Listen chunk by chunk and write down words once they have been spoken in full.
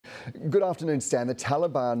Good afternoon, Stan. The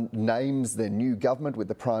Taliban names their new government with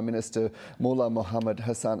the Prime Minister Mullah Mohammad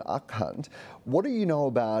Hasan Akhund. What do you know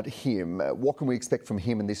about him? What can we expect from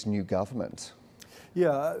him in this new government?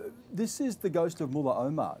 Yeah, this is the ghost of Mullah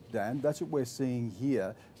Omar, Dan. That's what we're seeing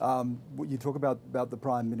here. You talk about the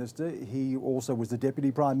Prime Minister. He also was the Deputy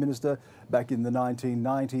Prime Minister back in the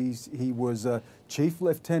 1990s. He was a Chief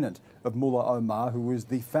Lieutenant of Mullah Omar, who was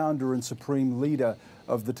the founder and supreme leader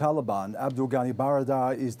of the Taliban. Abdul Ghani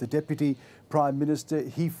Baradar is the Deputy Prime Minister.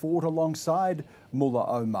 He fought alongside Mullah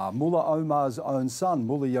Omar. Mullah Omar's own son,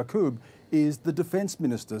 Mullah Yaqub, is the Defence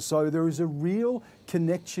Minister. So there is a real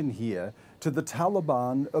connection here to the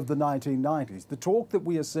Taliban of the 1990s. The talk that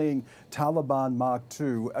we are seeing, Taliban Mark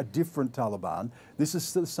II, a different Taliban, this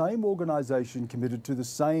is the same organisation committed to the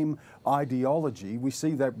same ideology. We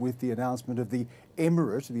see that with the announcement of the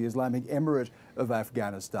Emirate, the Islamic Emirate of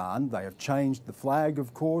Afghanistan. They have changed the flag,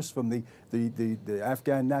 of course, from the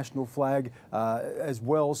Afghan national flag as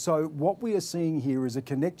well. So what we are seeing here is a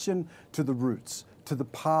connection to the roots, to the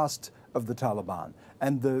past of the Taliban,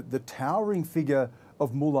 and the towering figure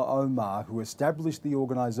of Mullah Omar, who established the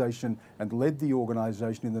organisation and led the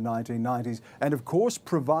organisation in the 1990s, and of course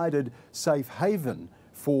provided safe haven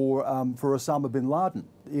for Osama bin Laden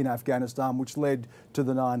in Afghanistan, which led to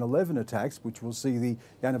the 9/11 attacks, which we'll see the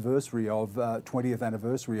anniversary of, 20th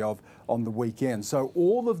anniversary of on the weekend. So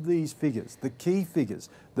all of these figures, the key figures,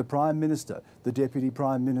 the Prime Minister, the Deputy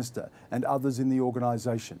Prime Minister, and others in the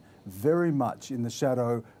organisation, very much in the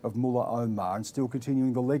shadow of Mullah Omar and still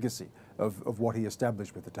continuing the legacy of what he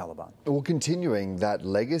established with the Taliban. Well, continuing that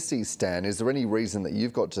legacy, Stan, is there any reason that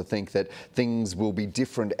you've got to think that things will be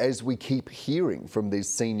different as we keep hearing from this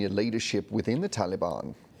senior leadership within the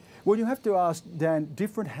Taliban? Well, you have to ask, Dan,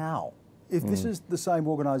 different how? If this is the same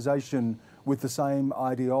organisation with the same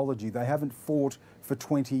ideology, they haven't fought for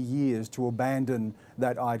 20 years to abandon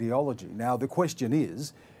that ideology. Now, the question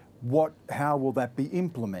is, how will that be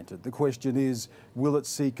implemented? The question is, will it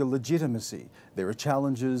seek a legitimacy? There are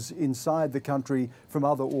challenges inside the country from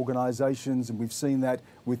other organisations, and we've seen that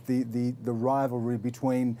with the rivalry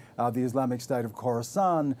between the Islamic State of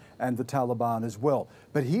Khorasan and the Taliban as well.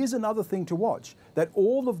 But here's another thing to watch, that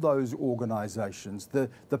all of those organisations,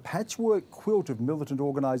 the patchwork quilt of militant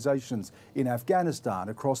organisations in Afghanistan,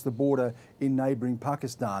 across the border in neighbouring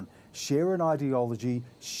Pakistan, share an ideology,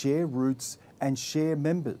 share roots, and share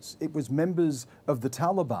members. It was members of the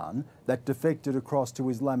Taliban that defected across to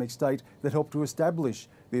Islamic State that helped to establish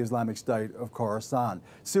the Islamic State of Khorasan.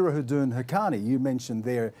 Sirajuddin Haqqani, you mentioned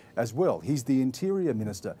there as well. He's the Interior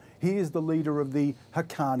Minister. He is the leader of the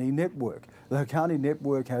Haqqani Network. The Haqqani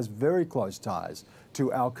Network has very close ties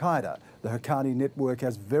to Al-Qaeda. The Haqqani Network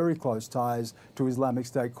has very close ties to Islamic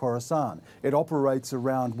State Khorasan. It operates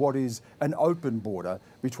around what is an open border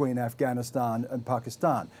between Afghanistan and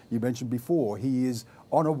Pakistan. You mentioned before, he is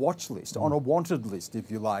on a watch list, on a wanted list, if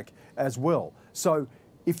you like, as well. So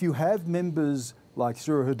if you have members like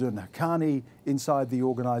Sirajuddin Haqqani inside the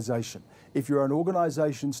organisation, if you're an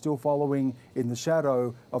organisation still following in the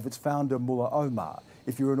shadow of its founder, Mullah Omar,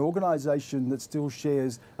 if you're an organisation that still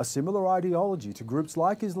shares a similar ideology to groups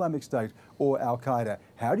like Islamic State or Al-Qaeda,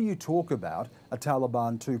 how do you talk about a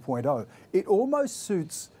Taliban 2.0? It almost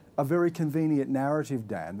suits a very convenient narrative,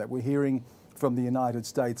 Dan, that we're hearing from the United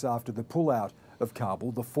States after the pullout of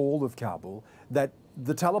Kabul, the fall of Kabul, that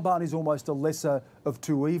the Taliban is almost a lesser of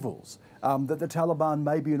two evils, that the Taliban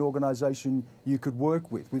may be an organisation you could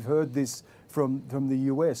work with. We've heard this from the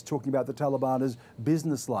US, talking about the Taliban as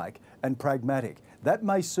businesslike and pragmatic. That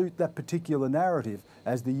may suit that particular narrative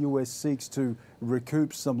as the US seeks to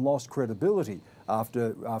recoup some lost credibility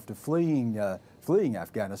after fleeing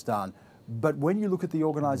Afghanistan. But when you look at the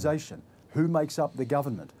organisation, who makes up the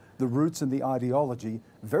government, the roots and the ideology,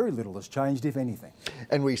 very little has changed, if anything.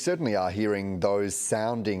 And we certainly are hearing those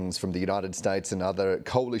soundings from the United States and other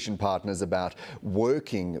coalition partners about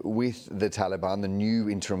working with the Taliban, the new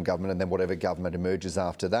interim government, and then whatever government emerges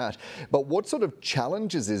after that. But what sort of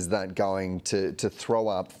challenges is that going to throw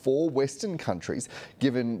up for Western countries,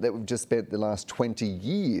 given that we've just spent the last 20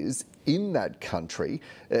 years in that country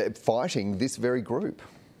fighting this very group?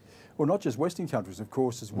 Well, not just Western countries, of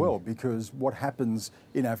course, as well, because what happens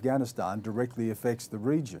in Afghanistan directly affects the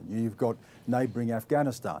region. You've got neighbouring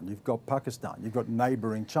Afghanistan, you've got Pakistan, you've got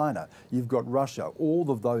neighbouring China, you've got Russia, all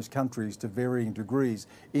of those countries to varying degrees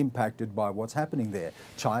impacted by what's happening there.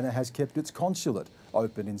 China has kept its consulate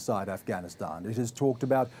open inside Afghanistan. It has talked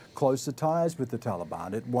about closer ties with the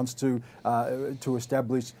Taliban. It wants to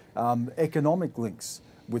establish economic links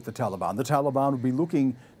with the Taliban. The Taliban would be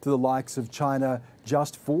looking to the likes of China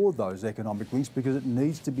just for those economic links, because it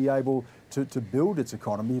needs to be able to build its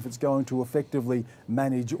economy if it's going to effectively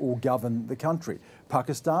manage or govern the country.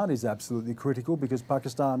 Pakistan is absolutely critical because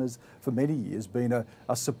Pakistan has for many years been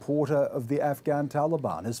a supporter of the Afghan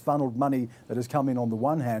Taliban, has funneled money that has come in on the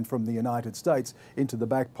one hand from the United States into the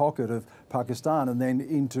back pocket of Pakistan and then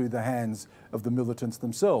into the hands of the militants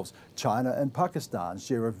themselves. China and Pakistan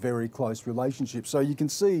share a very close relationship. So you can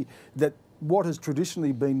see that what has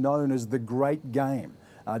traditionally been known as the Great Game,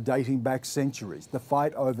 dating back centuries, the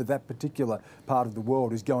fight over that particular part of the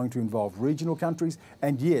world is going to involve regional countries.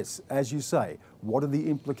 And yes, as you say, what are the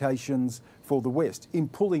implications for the West in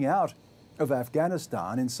pulling out of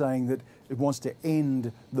Afghanistan and saying that it wants to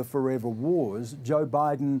end the forever wars? Joe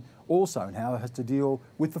Biden also now has to deal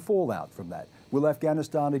with the fallout from that. Will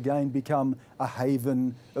Afghanistan again become a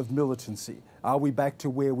haven of militancy? Are we back to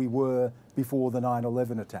where we were before the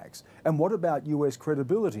 9/11 attacks? And what about US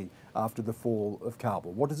credibility after the fall of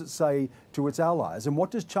Kabul? What does it say to its allies? And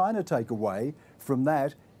what does China take away from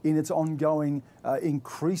that in its ongoing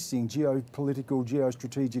increasing geopolitical,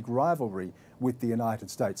 geostrategic rivalry with the United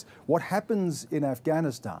States? What happens in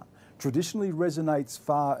Afghanistan traditionally resonates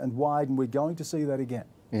far and wide, and we're going to see that again.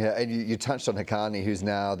 Yeah, and you touched on Haqqani, who's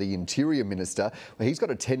now the Interior Minister. Well, he's got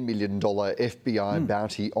a $10 million FBI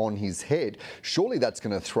bounty on his head. Surely that's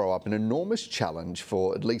going to throw up an enormous challenge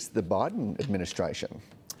for at least the Biden administration.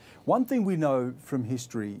 One thing we know from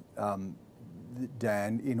history,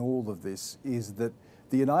 Dan, in all of this, is that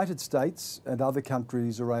the United States and other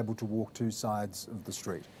countries are able to walk two sides of the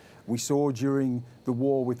street. We saw during the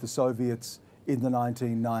war with the Soviets in the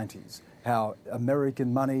 1990s how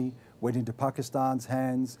American money went into Pakistan's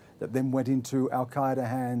hands, that then went into Al-Qaeda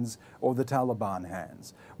hands or the Taliban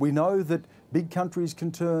hands. We know that big countries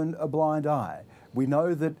can turn a blind eye. We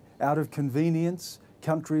know that out of convenience,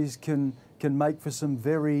 countries can make for some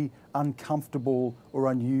very uncomfortable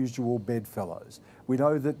or unusual bedfellows. We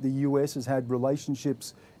know that the US has had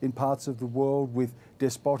relationships in parts of the world with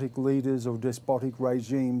despotic leaders or despotic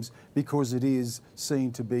regimes because it is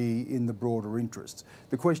seen to be in the broader interests.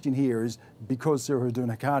 The question here is, because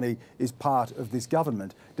Sirajul Haqqani is part of this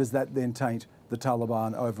government, does that then taint the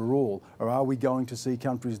Taliban overall? Or are we going to see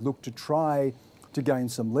countries look to try to gain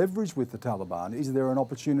some leverage with the Taliban? Is there an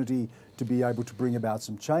opportunity to be able to bring about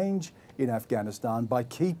some change in Afghanistan by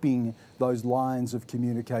keeping those lines of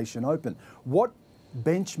communication open? What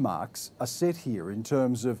benchmarks are set here in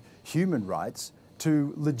terms of human rights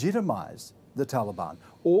to legitimise the Taliban?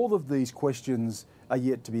 All of these questions are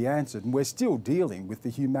yet to be answered, and we're still dealing with the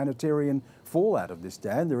humanitarian fallout of this,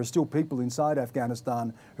 Dan. There are still people inside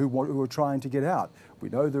Afghanistan who are trying to get out. We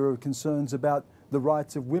know there are concerns about the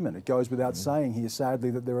rights of women. It goes without saying here,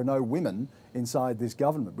 sadly, that there are no women inside this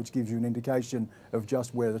government, which gives you an indication of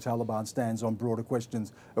just where the Taliban stands on broader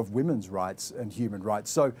questions of women's rights and human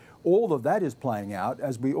rights. So all of that is playing out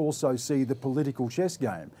as we also see the political chess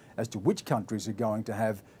game as to which countries are going to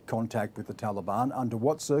have contact with the Taliban, under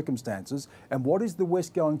what circumstances, and what is the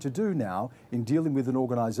West going to do now in dealing with an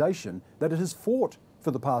organisation that it has fought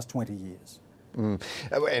for the past 20 years.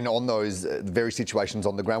 And on those very situations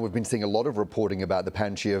on the ground, we've been seeing a lot of reporting about the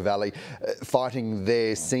Panjshir Valley. Fighting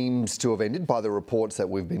there seems to have ended by the reports that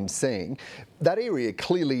we've been seeing. That area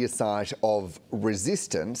clearly a site of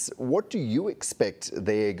resistance. What do you expect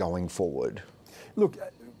there going forward? Look,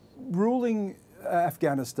 ruling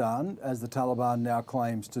Afghanistan, as the Taliban now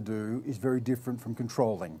claims to do, is very different from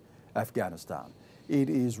controlling Afghanistan. It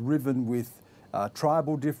is riven with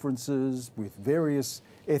tribal differences, with various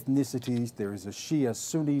ethnicities. There is a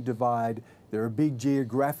Shia-Sunni divide. There are big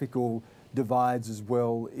geographical divides as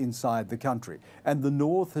well inside the country. And the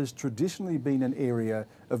north has traditionally been an area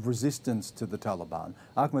of resistance to the Taliban.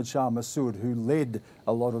 Ahmad Shah Massoud, who led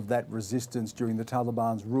a lot of that resistance during the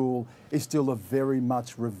Taliban's rule, is still a very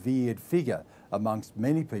much revered figure amongst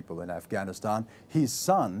many people in Afghanistan. His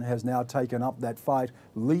son has now taken up that fight,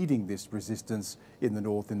 leading this resistance in the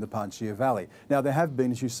north in the Panjshir Valley. Now, there have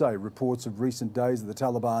been, as you say, reports of recent days that the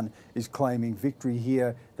Taliban is claiming victory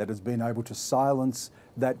here, that has been able to silence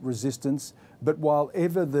that resistance. But while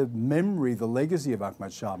ever the memory, the legacy of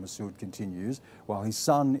Ahmad Shah Massoud continues, while his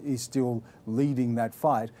son is still leading that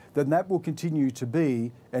fight, then that will continue to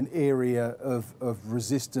be an area of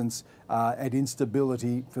resistance and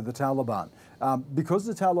instability for the Taliban. Because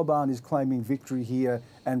the Taliban is claiming victory here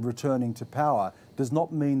and returning to power does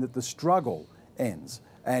not mean that the struggle ends.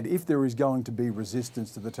 And if there is going to be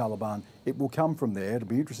resistance to the Taliban, it will come from there. It'll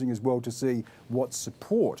be interesting as well to see what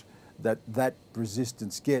support that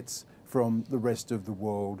resistance gets from the rest of the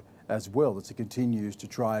world as well as it continues to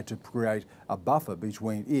try to create a buffer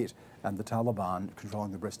between it and the Taliban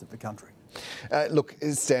controlling the rest of the country. Look,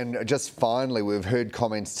 Stan, just finally, we've heard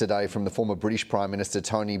comments today from the former British Prime Minister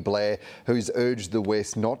Tony Blair, who's urged the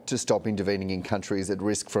West not to stop intervening in countries at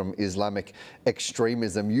risk from Islamic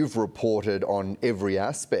extremism. You've reported on every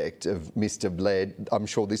aspect of Mr Blair. I'm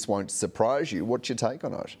sure this won't surprise you. What's your take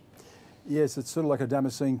on it? Yes, it's sort of like a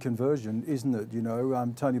Damascene conversion, isn't it? You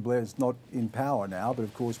know, Tony Blair's not in power now, but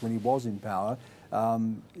of course when he was in power,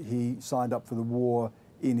 he signed up for the war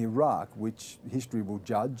in Iraq, which history will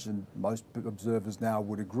judge, and most observers now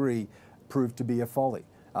would agree, proved to be a folly.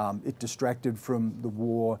 It distracted from the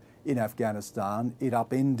war in Afghanistan. It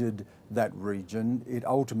upended that region. It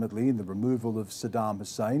ultimately, in the removal of Saddam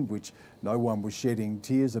Hussein, which no one was shedding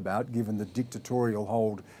tears about, given the dictatorial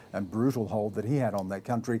hold and brutal hold that he had on that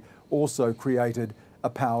country, also created a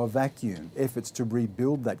power vacuum. Efforts to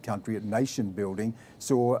rebuild that country at nation building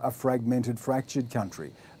saw a fragmented, fractured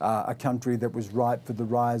country, a country that was ripe for the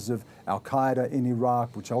rise of Al-Qaeda in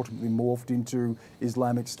Iraq, which ultimately morphed into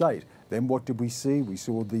Islamic State. Then what did we see? We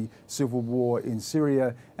saw the civil war in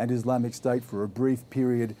Syria and Islamic State for a brief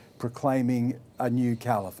period proclaiming a new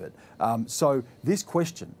caliphate. So this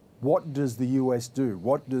question, what does the US do?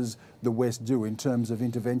 What does the West do in terms of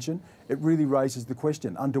intervention? It really raises the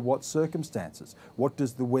question, under what circumstances? What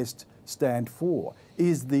does the West stand for?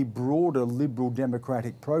 Is the broader liberal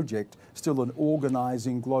democratic project still an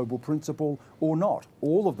organising global principle or not?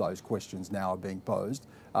 All of those questions now are being posed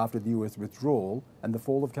after the US withdrawal and the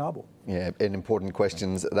fall of Kabul. Yeah, and important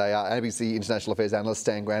questions they are. ABC International Affairs analyst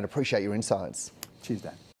Stan Grant, appreciate your insights. Cheers,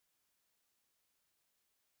 Dan.